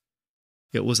conquest.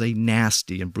 It was a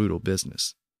nasty and brutal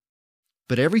business.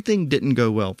 But everything didn't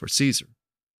go well for Caesar.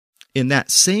 In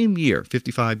that same year,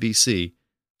 55 BC,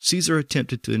 Caesar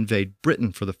attempted to invade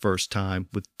Britain for the first time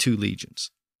with 2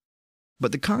 legions.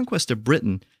 But the conquest of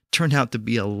Britain turned out to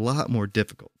be a lot more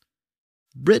difficult.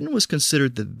 Britain was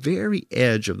considered the very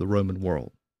edge of the Roman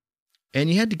world, and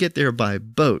you had to get there by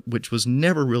boat, which was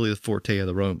never really the forte of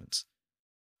the Romans.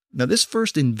 Now, this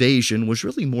first invasion was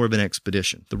really more of an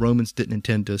expedition. The Romans didn't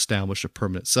intend to establish a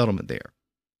permanent settlement there.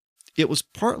 It was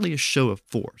partly a show of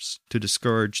force to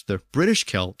discourage the British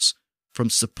Celts from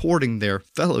supporting their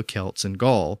fellow Celts in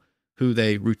Gaul, who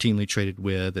they routinely traded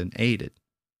with and aided.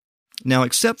 Now,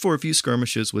 except for a few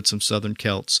skirmishes with some southern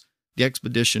Celts, the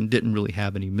expedition didn't really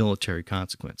have any military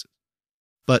consequences.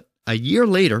 But a year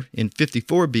later, in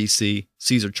 54 BC,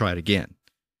 Caesar tried again.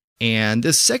 And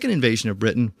this second invasion of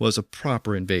Britain was a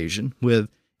proper invasion, with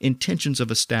intentions of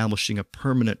establishing a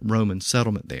permanent Roman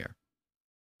settlement there.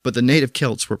 But the native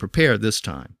Celts were prepared this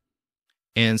time.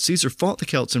 And Caesar fought the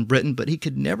Celts in Britain, but he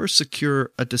could never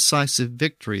secure a decisive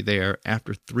victory there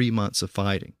after 3 months of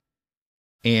fighting.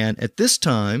 And at this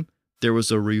time, there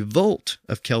was a revolt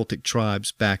of Celtic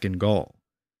tribes back in Gaul.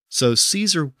 So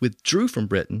Caesar withdrew from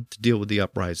Britain to deal with the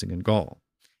uprising in Gaul.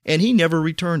 And he never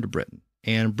returned to Britain.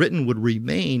 And Britain would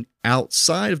remain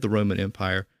outside of the Roman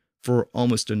Empire for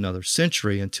almost another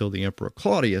century until the Emperor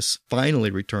Claudius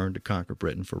finally returned to conquer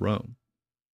Britain for Rome.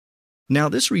 Now,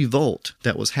 this revolt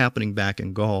that was happening back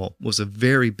in Gaul was a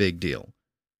very big deal.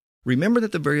 Remember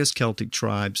that the various Celtic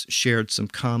tribes shared some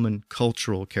common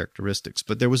cultural characteristics,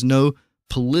 but there was no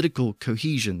political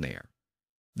cohesion there.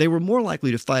 They were more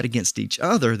likely to fight against each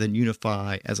other than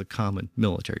unify as a common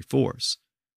military force.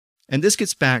 And this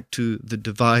gets back to the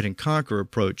divide and conquer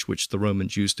approach which the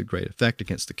Romans used to great effect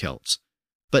against the Celts.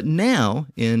 But now,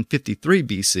 in 53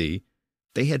 BC,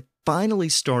 they had finally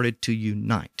started to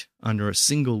unite under a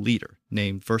single leader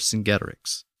named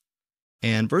Vercingetorix.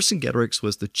 And Vercingetorix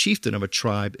was the chieftain of a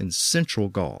tribe in central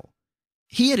Gaul.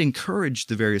 He had encouraged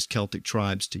the various Celtic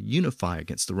tribes to unify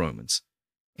against the Romans,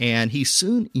 and he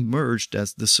soon emerged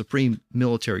as the supreme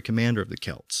military commander of the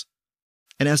Celts.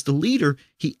 And as the leader,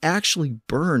 he actually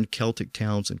burned Celtic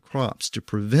towns and crops to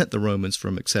prevent the Romans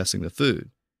from accessing the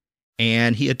food.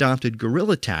 And he adopted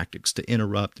guerrilla tactics to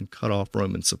interrupt and cut off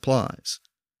Roman supplies.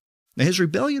 Now, his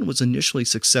rebellion was initially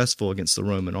successful against the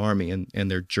Roman army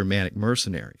and their Germanic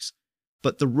mercenaries.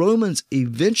 But the Romans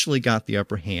eventually got the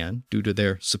upper hand due to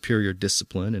their superior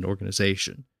discipline and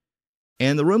organization.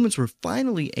 And the Romans were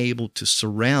finally able to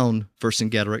surround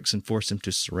Vercingetorix and force him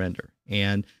to surrender.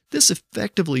 And this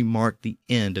effectively marked the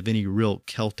end of any real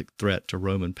Celtic threat to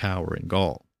Roman power in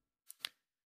Gaul.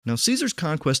 Now, Caesar's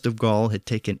conquest of Gaul had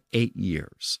taken 8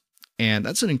 years, and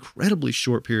that's an incredibly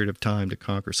short period of time to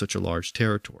conquer such a large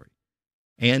territory.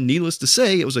 And needless to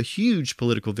say, it was a huge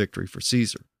political victory for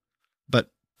Caesar.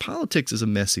 But politics is a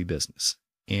messy business,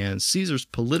 and Caesar's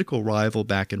political rival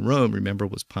back in Rome, remember,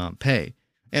 was Pompey.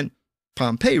 And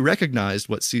Pompey recognized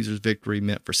what Caesar's victory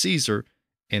meant for Caesar,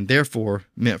 and therefore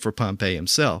meant for Pompey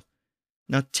himself.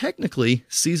 Now, technically,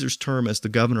 Caesar's term as the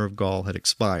governor of Gaul had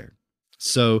expired.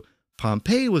 So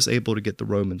Pompey was able to get the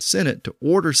Roman Senate to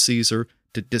order Caesar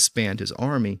to disband his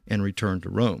army and return to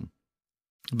Rome.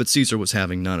 But Caesar was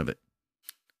having none of it.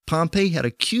 Pompey had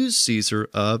accused Caesar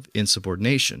of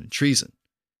insubordination and treason,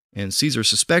 and Caesar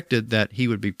suspected that he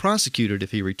would be prosecuted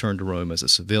if he returned to Rome as a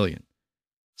civilian.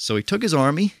 So he took his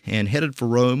army and headed for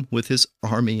Rome with his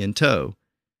army in tow.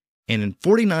 And in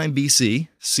 49 BC,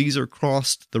 Caesar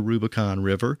crossed the Rubicon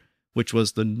River, which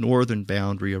was the northern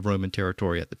boundary of Roman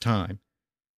territory at the time.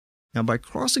 Now, by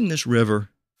crossing this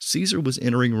river, Caesar was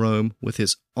entering Rome with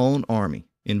his own army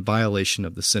in violation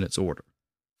of the Senate's order.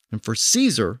 And for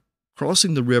Caesar,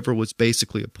 crossing the river was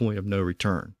basically a point of no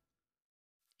return.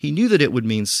 He knew that it would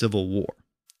mean civil war,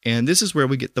 and this is where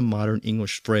we get the modern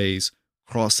English phrase,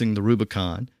 crossing the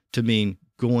Rubicon, to mean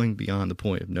going beyond the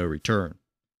point of no return.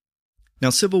 Now,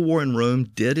 civil war in Rome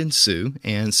did ensue,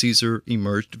 and Caesar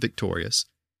emerged victorious.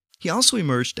 He also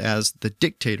emerged as the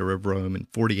dictator of Rome in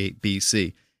 48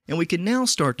 BC, and we can now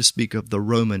start to speak of the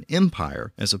Roman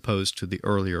Empire as opposed to the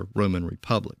earlier Roman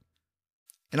Republic.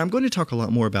 And I'm going to talk a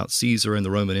lot more about Caesar and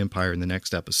the Roman Empire in the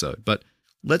next episode, but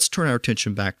let's turn our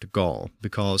attention back to Gaul,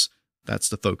 because that's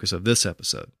the focus of this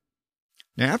episode.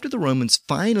 Now, after the Romans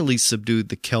finally subdued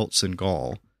the Celts in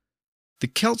Gaul, the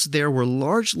Celts there were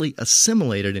largely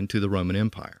assimilated into the Roman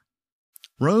Empire.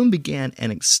 Rome began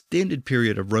an extended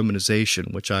period of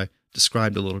Romanization, which I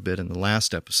described a little bit in the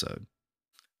last episode.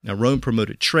 Now, Rome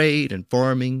promoted trade and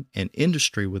farming and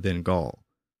industry within Gaul.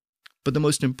 But the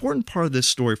most important part of this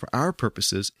story for our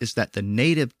purposes is that the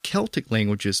native Celtic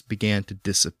languages began to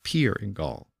disappear in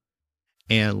Gaul,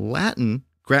 and Latin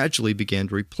gradually began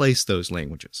to replace those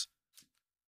languages.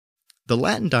 The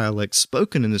Latin dialects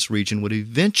spoken in this region would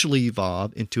eventually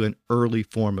evolve into an early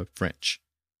form of French.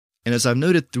 And as I've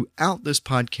noted throughout this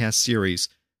podcast series,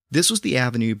 this was the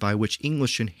avenue by which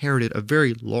English inherited a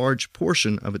very large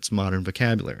portion of its modern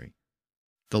vocabulary.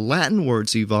 The Latin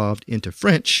words evolved into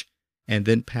French and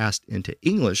then passed into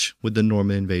English with the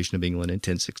Norman invasion of England in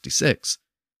 1066.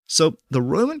 So the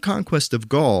Roman conquest of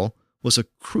Gaul was a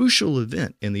crucial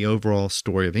event in the overall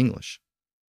story of English.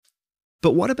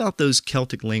 But what about those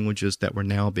Celtic languages that were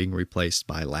now being replaced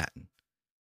by Latin?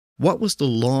 What was the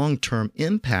long-term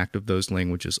impact of those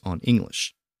languages on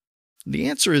English? The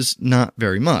answer is not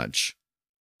very much.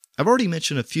 I've already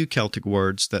mentioned a few Celtic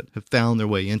words that have found their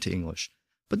way into English,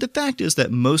 but the fact is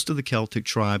that most of the Celtic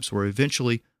tribes were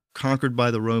eventually conquered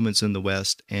by the Romans in the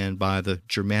west and by the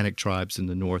Germanic tribes in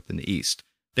the north and the east.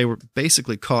 They were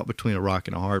basically caught between a rock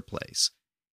and a hard place.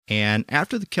 And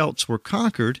after the Celts were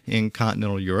conquered in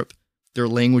continental Europe, their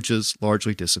languages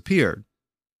largely disappeared.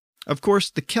 Of course,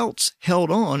 the Celts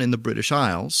held on in the British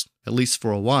Isles, at least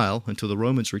for a while, until the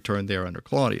Romans returned there under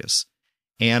Claudius.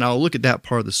 And I'll look at that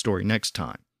part of the story next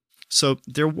time. So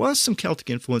there was some Celtic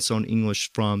influence on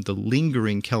English from the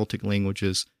lingering Celtic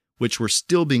languages which were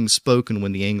still being spoken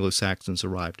when the Anglo-Saxons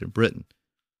arrived in Britain.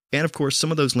 And of course,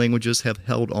 some of those languages have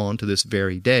held on to this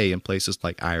very day in places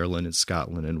like Ireland and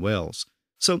Scotland and Wales.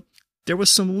 So there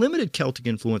was some limited Celtic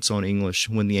influence on English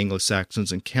when the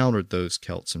Anglo-Saxons encountered those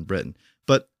Celts in Britain,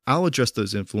 but I'll address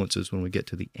those influences when we get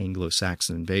to the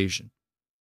Anglo-Saxon invasion.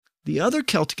 The other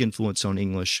Celtic influence on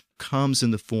English comes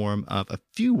in the form of a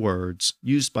few words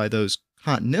used by those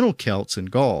continental Celts in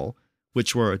Gaul,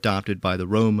 which were adopted by the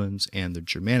Romans and the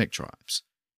Germanic tribes.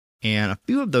 And a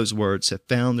few of those words have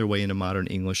found their way into modern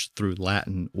English through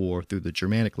Latin or through the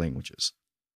Germanic languages.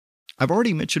 I've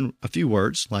already mentioned a few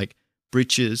words like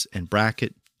breeches and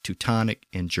bracket, Teutonic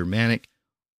and Germanic,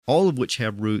 all of which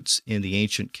have roots in the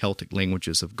ancient Celtic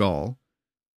languages of Gaul.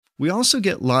 We also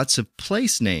get lots of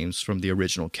place names from the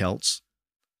original Celts.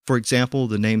 For example,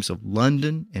 the names of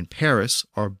London and Paris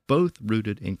are both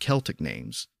rooted in Celtic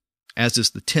names, as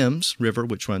is the Thames River,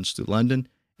 which runs through London,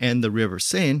 and the River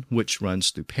Seine, which runs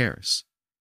through Paris.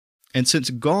 And since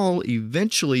Gaul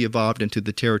eventually evolved into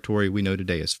the territory we know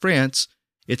today as France,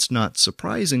 it's not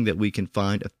surprising that we can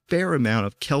find a fair amount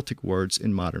of Celtic words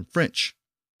in modern French.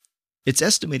 It's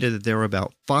estimated that there are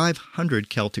about 500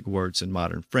 Celtic words in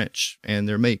modern French, and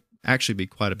there may actually be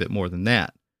quite a bit more than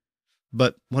that.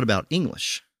 But what about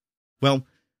English? Well,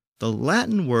 the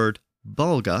Latin word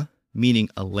bulga, meaning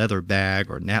a leather bag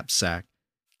or knapsack,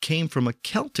 came from a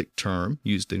Celtic term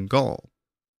used in Gaul.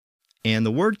 And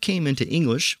the word came into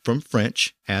English from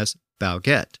French as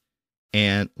baguette,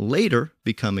 and later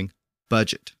becoming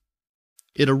budget.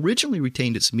 It originally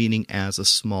retained its meaning as a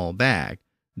small bag,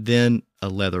 then a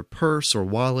leather purse or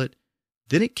wallet,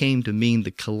 then it came to mean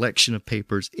the collection of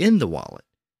papers in the wallet.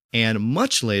 And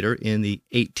much later, in the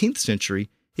 18th century,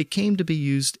 it came to be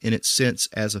used in its sense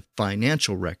as a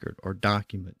financial record or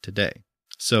document today.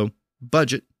 So,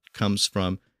 budget comes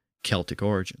from Celtic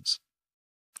origins.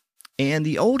 And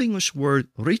the Old English word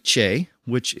riche,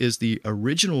 which is the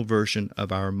original version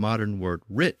of our modern word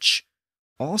rich,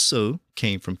 also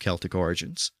came from Celtic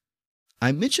origins.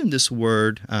 I mentioned this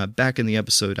word back in the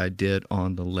episode I did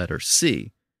on the letter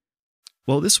C.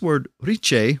 Well, this word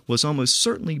riche was almost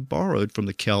certainly borrowed from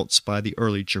the Celts by the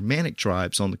early Germanic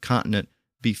tribes on the continent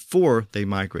before they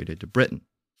migrated to Britain.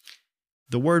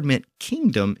 The word meant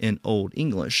kingdom in Old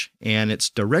English, and it's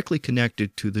directly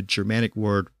connected to the Germanic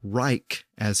word Reich,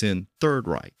 as in Third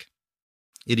Reich.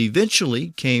 It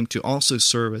eventually came to also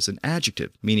serve as an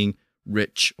adjective, meaning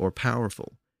rich or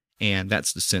powerful, and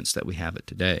that's the sense that we have it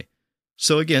today.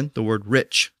 So again, the word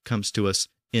rich comes to us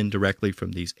indirectly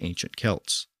from these ancient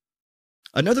Celts.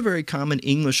 Another very common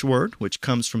English word which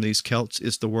comes from these Celts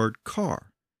is the word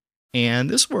car. And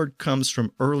this word comes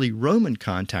from early Roman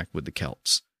contact with the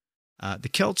Celts. The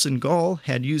Celts in Gaul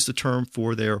had used the term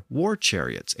for their war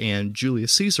chariots, and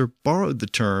Julius Caesar borrowed the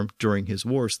term during his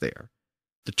wars there.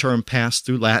 The term passed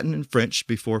through Latin and French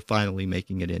before finally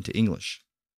making it into English.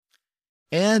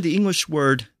 And the English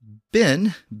word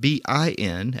bin,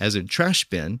 B-I-N, as in trash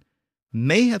bin,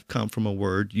 may have come from a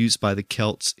word used by the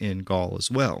Celts in Gaul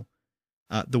as well.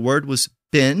 The word was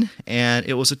bin, and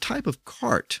it was a type of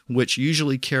cart which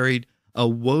usually carried a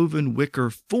woven wicker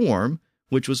form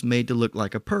which was made to look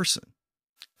like a person.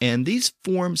 And these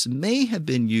forms may have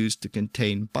been used to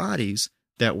contain bodies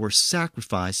that were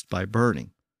sacrificed by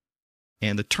burning.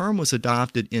 And the term was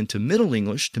adopted into Middle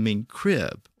English to mean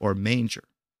crib or manger.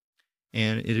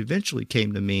 And it eventually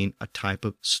came to mean a type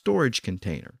of storage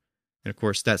container. And of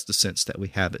course, that's the sense that we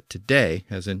have it today,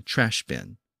 as in trash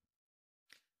bin.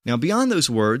 Now, beyond those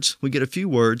words, we get a few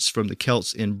words from the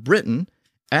Celts in Britain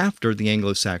after the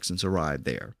Anglo-Saxons arrived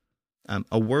there.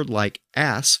 A word like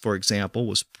ass, for example,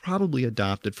 was probably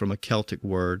adopted from a Celtic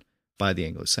word by the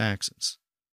Anglo-Saxons.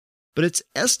 But it's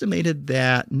estimated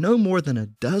that no more than a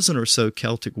dozen or so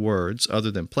Celtic words,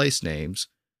 other than place names,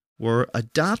 were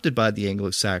adopted by the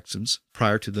Anglo-Saxons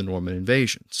prior to the Norman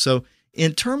invasion. So,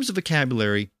 in terms of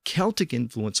vocabulary, Celtic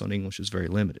influence on English is very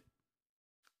limited.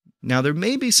 Now, there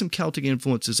may be some Celtic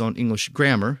influences on English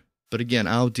grammar, but again,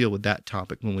 I'll deal with that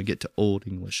topic when we get to Old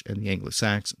English and the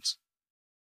Anglo-Saxons.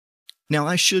 Now,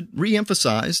 I should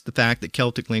re-emphasize the fact that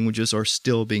Celtic languages are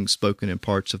still being spoken in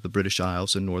parts of the British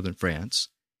Isles and northern France,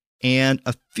 and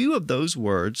a few of those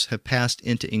words have passed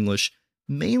into English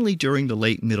mainly during the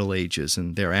late Middle Ages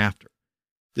and thereafter.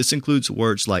 This includes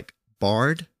words like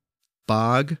bard,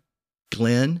 bog,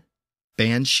 glen,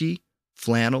 banshee,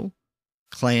 flannel,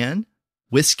 clan,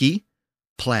 whiskey,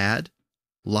 plaid,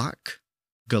 lock,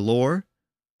 galore,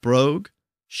 brogue,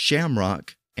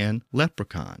 shamrock, and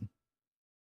leprechaun.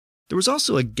 There was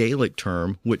also a Gaelic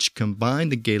term which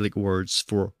combined the Gaelic words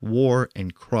for war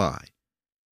and cry.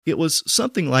 It was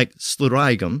something like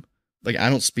sluraigum. I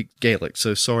don't speak Gaelic,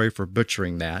 so sorry for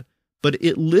butchering that, but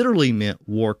it literally meant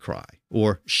war cry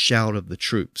or shout of the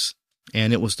troops.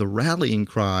 And it was the rallying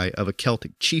cry of a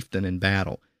Celtic chieftain in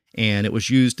battle, and it was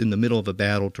used in the middle of a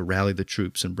battle to rally the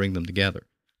troops and bring them together.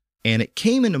 And it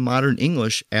came into modern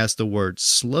English as the word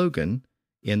slogan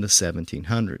in the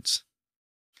 1700s.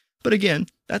 But again,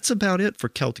 that's about it for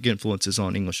Celtic influences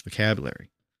on English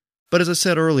vocabulary. But as I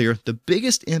said earlier, the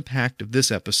biggest impact of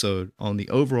this episode on the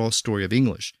overall story of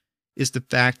English is the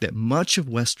fact that much of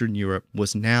Western Europe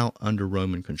was now under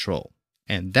Roman control,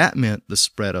 and that meant the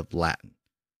spread of Latin.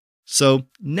 So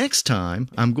next time,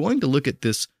 I'm going to look at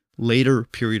this later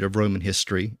period of Roman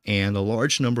history and a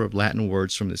large number of Latin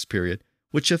words from this period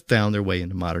which have found their way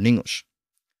into modern English.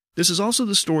 This is also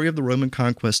the story of the Roman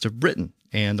conquest of Britain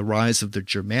and the rise of the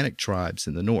Germanic tribes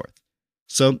in the north.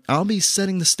 So I'll be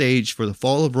setting the stage for the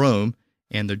fall of Rome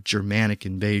and the Germanic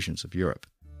invasions of Europe.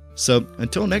 So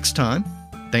until next time,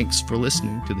 thanks for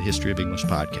listening to the History of English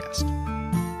podcast.